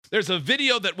There's a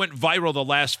video that went viral the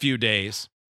last few days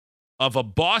of a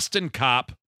Boston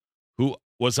cop who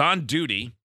was on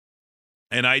duty,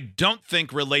 and I don't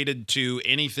think related to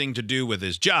anything to do with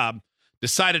his job,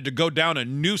 decided to go down a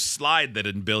new slide that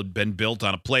had been built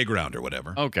on a playground or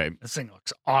whatever. Okay. This thing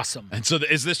looks awesome. And so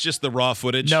is this just the raw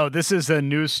footage? No, this is a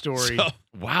news story. So,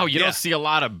 Wow, you Yeah. don't see a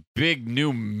lot of big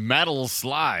new metal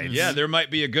slides. yeah, there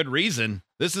might be a good reason.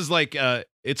 This is like,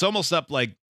 it's almost up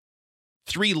like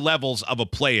 3 levels of a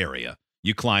play area.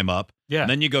 You climb up, Yeah. and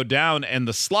then you go down, and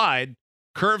the slide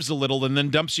curves a little and then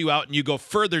dumps you out, and you go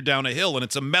further down a hill, and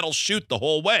it's a metal chute the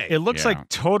whole way. It looks Yeah. like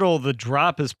total the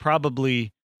drop is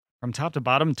probably from top to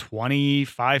bottom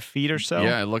 25 feet or so.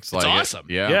 Yeah, it looks like awesome.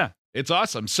 It. Yeah. Yeah. It's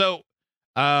awesome. So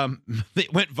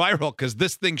it went viral because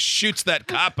this thing shoots that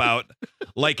cop out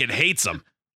like it hates him.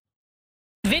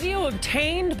 Video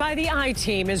obtained by the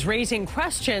I-Team is raising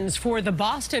questions for the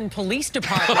Boston Police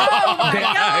Department. Oh my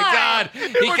God!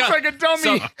 It looks like a dummy.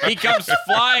 So he comes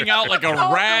flying out like a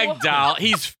rag doll.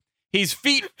 He's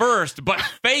feet first, but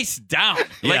face down.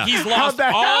 Yeah. Like he's How'd lost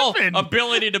that all happen?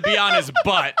 ability to be on his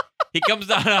butt. He comes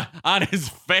down on his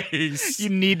face. You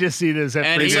need to see this at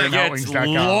and he gets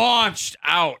FreeZerandHotWings.com. launched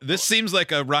out. This seems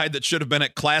like a ride that should have been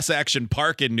at Class Action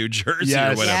Park in New Jersey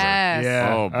Yes. or whatever. Yes.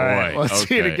 Yeah. Oh, All right, boy. let's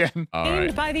see it Okay. again. All Obtained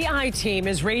right. by the I-Team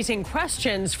is raising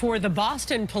questions for the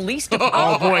Boston Police Oh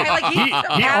Department. boy, Okay, like he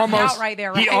passed almost out right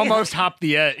there, he right? almost hopped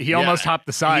the edge. He almost hopped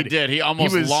the side. He did. He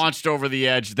almost was- launched over the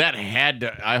edge. That had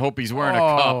to. I hope he's wearing a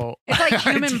cup. Oh, It's like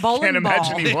human I bowling can't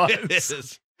imagine ball. he was. It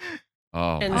is.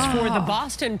 Oh, Questions for the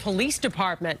Boston Police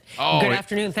Department. Oh, Good it-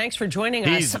 afternoon. Thanks for joining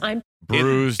He's- us. I'm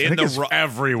bruised. in I think the it's raw-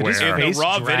 everywhere. In the face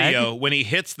raw drag? video, when he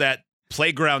hits that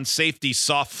playground safety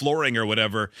soft flooring or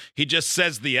whatever, he just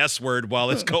says the S word while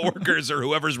his coworkers or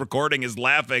whoever's recording is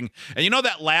laughing. And you know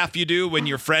that laugh you do when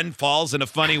your friend falls in a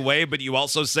funny way, but you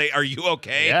also say, "Are you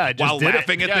okay?" Yeah, I just while did it.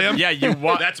 laughing at Yeah, them. yeah, you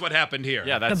want. That's what happened here.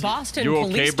 Yeah, the that's Boston you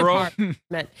Police okay, bro?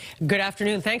 Department. Good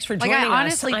afternoon. Thanks for Like joining I us.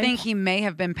 honestly I'm think he may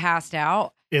have been passed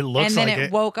out, It looks and then like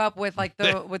it woke up with like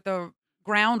the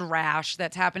ground rash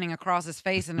that's happening across his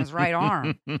face and his right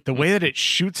arm. the way that it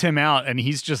shoots him out, and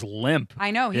he's just limp. I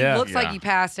know he Yeah. looks like Yeah. he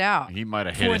passed out. He might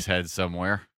have hit his head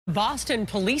somewhere. Boston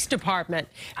Police Department.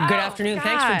 Good afternoon.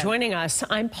 Thanks God. for joining us.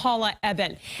 I'm Paula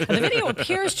Eben. The video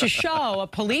appears to show a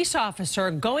police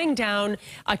officer going down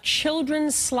a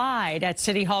children's slide at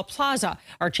City Hall Plaza.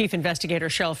 Our chief investigator,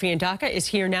 Cheryl Fiandaca, is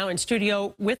here now in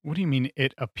studio with What do you mean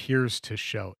it appears to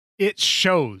show? It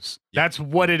shows. That's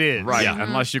what it is. Right, Yeah.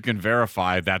 unless you can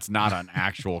verify that's not an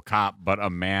actual cop, but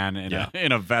a man in,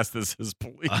 in a vest that says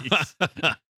police.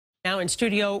 now in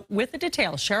studio with the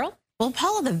details. Cheryl? Well,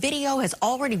 Paula, the video has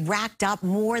already racked up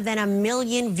more than 1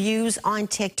 million views on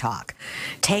TikTok.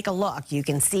 Take a look. You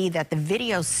can see that the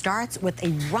video starts with a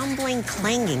rumbling,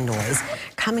 clanging noise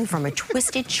coming from a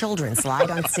twisted children's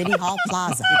slide on City Hall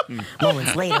Plaza.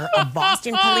 Moments later, a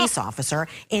Boston police officer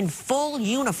in full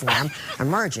uniform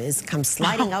emerges, comes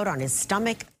sliding out on his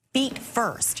stomach, feet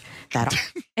first. That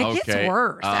It Okay, gets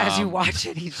worse as you watch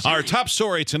it. Our top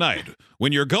story tonight: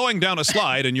 when you're going down a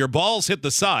slide and your balls hit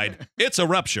the side, it's a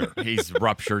rupture. He's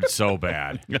ruptured so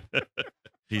bad.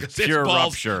 He's His pure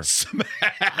balls rupture. smashed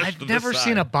I've to the never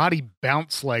seen a side. body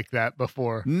bounce like that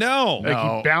before. No. Like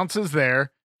No. he bounces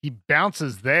there, he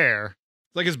bounces there,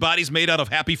 Like his body's made out of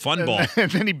Happy Fun Ball.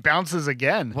 and then he bounces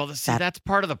again. Well, see, that's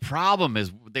part of the problem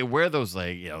is they wear those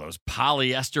those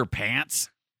polyester pants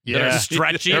that are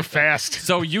stretchy. They're fast.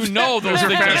 So those things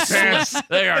are fast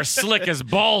they are slick as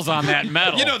balls on that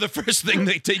metal. You know, the first thing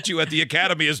they teach you at the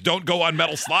academy is don't go on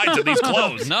metal slides in these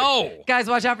clothes. no. Guys,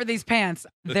 watch out for these pants.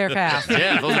 They're fast.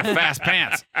 Yeah, those are fast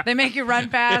pants. They make you run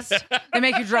fast. They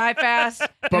make you drive fast. They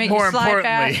But make more you slide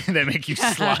importantly, fast. they make you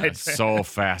slide. So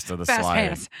fast to the Fast slide.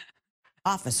 pants.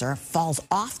 officer falls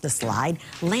off the slide,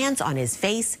 lands on his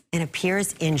face, and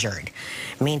appears injured.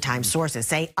 Meantime, sources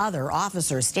say other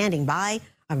officers standing by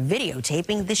are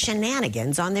videotaping the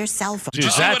shenanigans on their cell phones. Did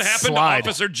you see That what happened slide. to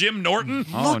Officer Jim Norton?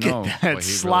 Oh, Look no. at Boy, that he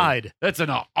slide. That's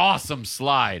an awesome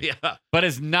slide. Yeah. But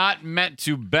is not meant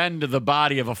to bend to the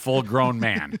body of a full-grown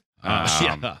man.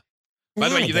 Yeah. By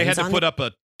the way, they had Shenanigans to on put up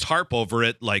a tarp over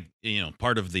it, like,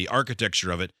 part of the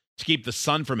architecture of it, to keep the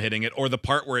sun from hitting it, or the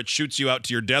part where it shoots you out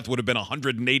to your death would have been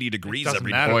 180 degrees Doesn't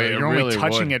every matter. Boy, day. it You're only really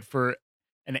touching would. it for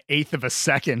an eighth of a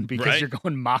second because Right. you're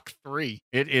going Mach 3.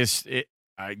 It is.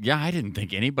 I didn't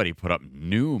think anybody put up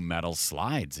new metal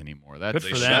slides anymore. That's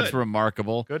Good for them. that's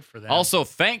remarkable. Good for them. Also,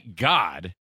 thank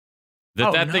God that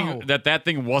Oh, that thing no. that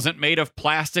thing wasn't made of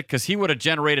plastic, because he would have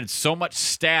generated so much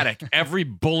static, every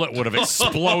bullet would have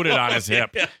exploded on his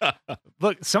hip.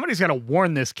 look, somebody's got to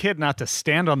warn this kid not to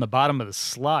stand on the bottom of the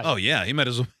slide. Oh, yeah, he might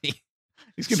as well be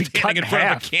he's going to be cut standing in in front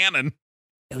half. of a cannon.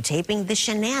 videotaping the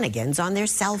shenanigans on their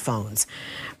cell phones.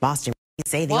 Boston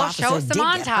say the Well, officer show us the did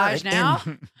get montage hurt now.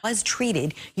 and was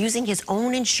treated using his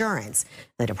own insurance.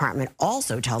 The department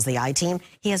also tells the I-Team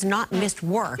he has not missed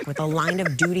work with a line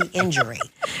of duty injury.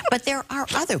 But there are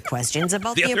other questions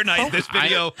about The other night, this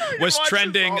video was watched this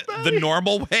trending all the day.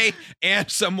 normal way, and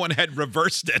someone had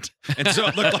reversed it. And so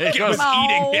it looked like it was No.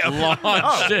 eating him.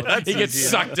 Launch it. that's He gets easy.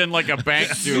 sucked in like a bank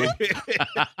tube.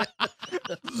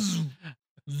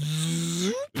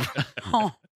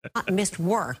 Oh, not missed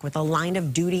work with a line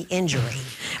of duty injury.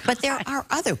 But there are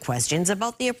other questions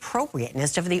about the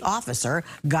appropriateness of the officer,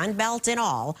 gun belt and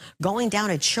all, going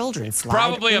down a children's slide.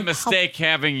 Probably a in mistake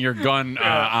having your gun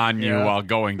on you Yeah. while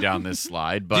going down this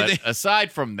slide. But they-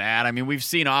 aside from that, I mean, we've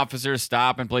seen officers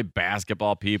stop and play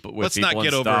basketball with Let's people not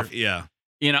get and over. stuff. Yeah.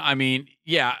 You know, I mean,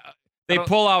 yeah, they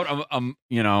pull out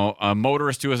a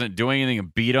motorist who isn't doing anything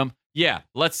and beat him. Yeah,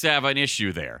 let's have an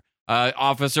issue there.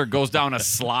 Officer goes down a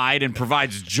slide and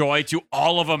provides joy to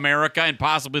all of America and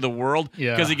possibly the world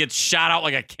Yeah. because he gets shot out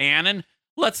like a cannon.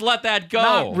 Let's let that go.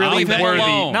 Not really Leave him worthy.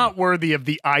 alone. Not worthy of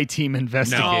the I-Team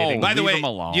investigating. No. By the leave way, him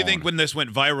alone. do you think when this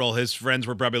went viral, his friends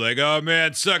were probably like, "Oh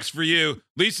man, sucks for you. At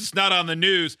least it's not on the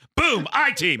news." Boom,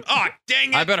 I-Team. Oh, dang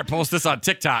it. I better post this on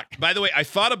TikTok. By the way, I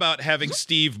thought about having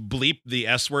Steve bleep the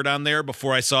S word on there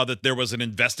before I saw that there was an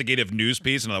investigative news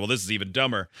piece, and I thought, well, this is even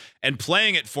dumber. And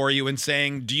playing it for you and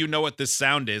saying, "Do you know what this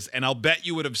sound is?" And I'll bet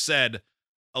you would have said,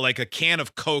 like a can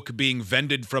of Coke being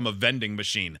vended from a vending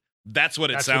machine. That's what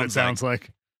it That's sounds what it sounds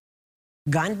like.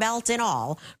 gun belt and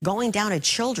all, going down a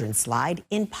children's slide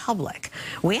in public.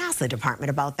 We asked the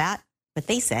department about that, but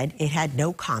they said it had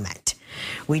no comment.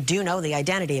 We do know the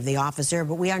identity of the officer,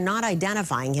 but we are not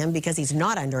identifying him because he's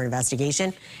not under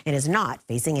investigation and is not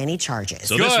facing any charges.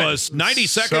 So this Good. was 90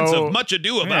 seconds So, of much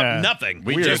ado about yeah. nothing.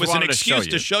 We it just was an wanted to show excuse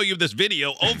you. to show you this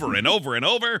video over and over and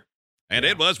over, and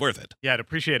it was worth it. Yeah, I'd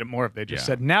appreciate it more if they just Yeah.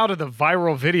 said, now to the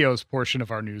viral videos portion of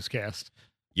our newscast.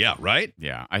 Yeah, right?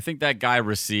 Yeah, I think that guy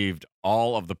received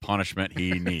all of the punishment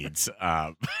he needs.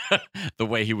 The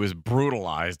way he was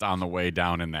brutalized on the way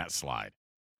down in that slide.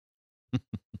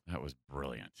 That was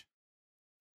brilliant.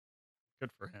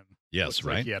 Good for him. Yes, Looks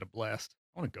right? Like he had a blast.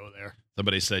 I want to go there.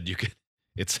 Somebody said you could.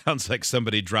 It sounds like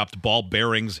somebody dropped ball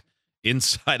bearings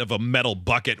inside of a metal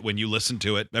bucket when you listen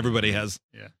to it. Everybody has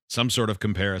Yeah. some sort of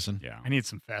comparison. Yeah. I need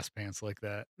some fast pants like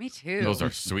that. me too. Those are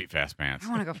sweet fast pants. I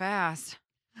want to go fast.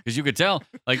 Because you could tell,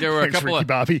 like there were a Thanks, couple Ricky of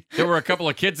Bobby. there were a couple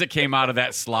of kids that came out of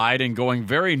that slide and going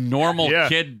very normal Yeah.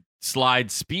 kid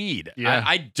slide speed. Yeah.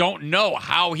 I don't know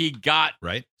how he got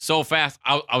Right? so fast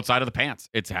outside of the pants.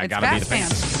 It's It's got to be the fast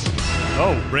pants. pants.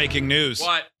 Oh, Breaking news.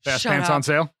 What? fast Shut pants up. on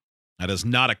sale? That is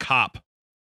not a cop.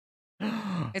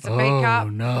 It's a fake cop.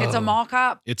 No. It's a mall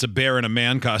cop. It's a bear in a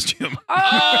man costume.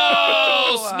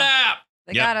 Oh, snap!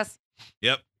 They Yep. got us.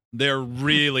 Yep. They're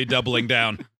really doubling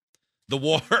down. The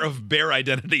war of bear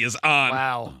identity is on.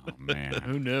 Wow. Oh, man.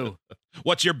 Who knew?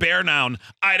 What's your bear noun?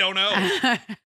 I don't know.